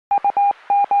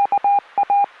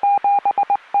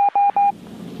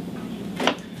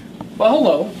Well,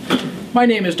 hello. My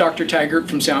name is Dr. Taggart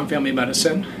from Sound Family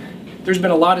Medicine. There's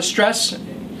been a lot of stress,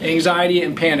 anxiety,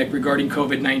 and panic regarding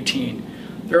COVID-19.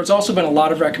 There's also been a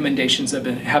lot of recommendations that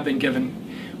have been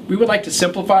given. We would like to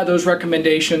simplify those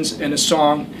recommendations in a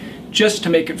song just to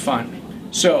make it fun.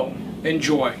 So,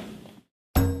 enjoy.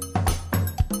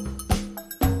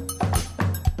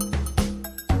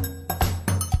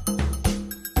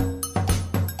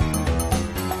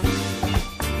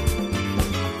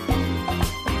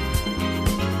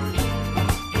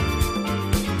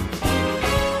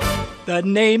 The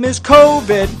name is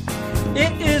COVID.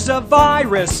 It is a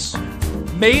virus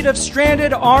made of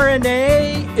stranded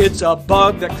RNA. It's a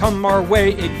bug that come our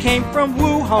way. It came from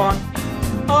Wuhan,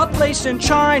 a place in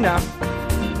China.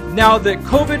 Now that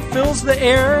COVID fills the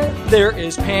air, there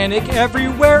is panic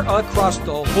everywhere across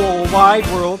the whole wide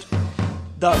world.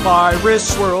 The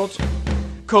virus swirled.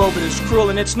 COVID is cruel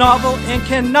and it's novel and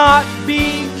cannot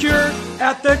be cured.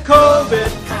 At the COVID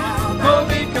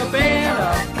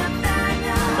Cabana,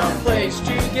 the place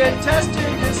to get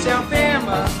tested is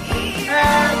Alabama.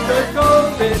 At the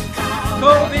COVID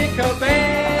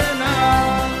Cabana,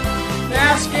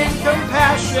 mask and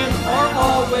compassion are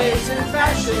always in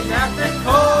fashion. At the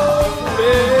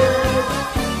COVID,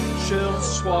 she'll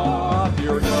swab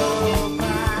your nose.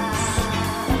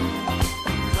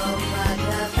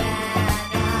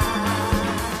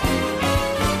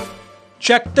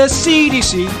 Check the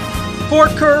CDC for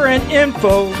current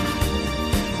info.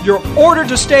 You're ordered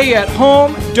to stay at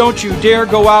home. Don't you dare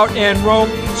go out and roam.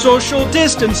 Social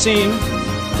distancing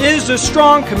is a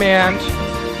strong command.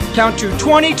 Count to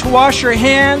 20 to wash your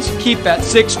hands. Keep at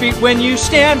 6 feet when you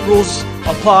stand. Rules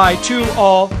apply to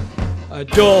all,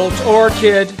 adult or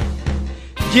kid.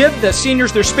 Give the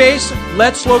seniors their space.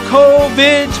 Let's slow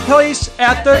COVID's place.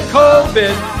 At the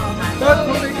COVID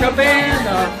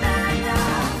Cabana,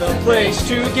 the place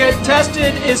to get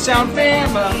tested is Sound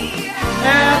Fama.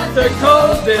 At the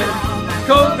COVID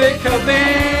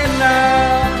Cabana,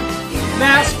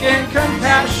 mask and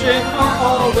compassion are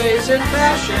always in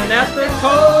fashion. At the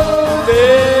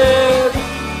COVID,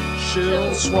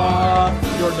 she'll swab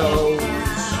your nose.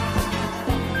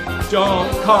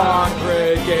 Don't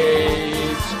congregate.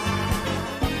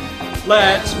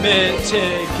 Let's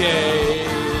mitigate.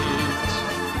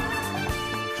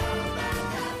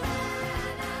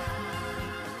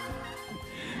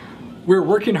 We're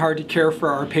working hard to care for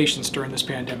our patients during this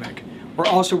pandemic. We're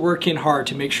also working hard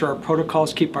to make sure our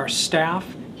protocols keep our staff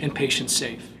and patients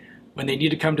safe when they need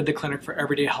to come to the clinic for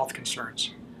everyday health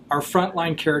concerns. Our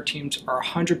frontline care teams are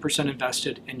 100%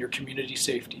 invested in your community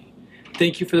safety.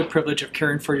 Thank you for the privilege of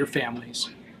caring for your families.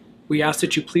 We ask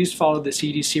that you please follow the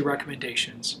CDC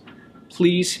recommendations.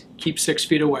 Please keep 6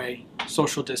 feet away,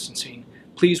 social distancing.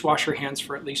 Please wash your hands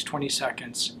for at least 20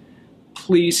 seconds.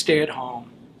 Please stay at home.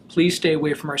 Please stay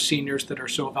away from our seniors that are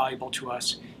so valuable to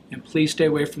us, and please stay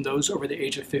away from those over the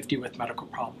age of 50 with medical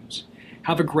problems.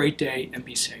 Have a great day and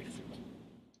be safe.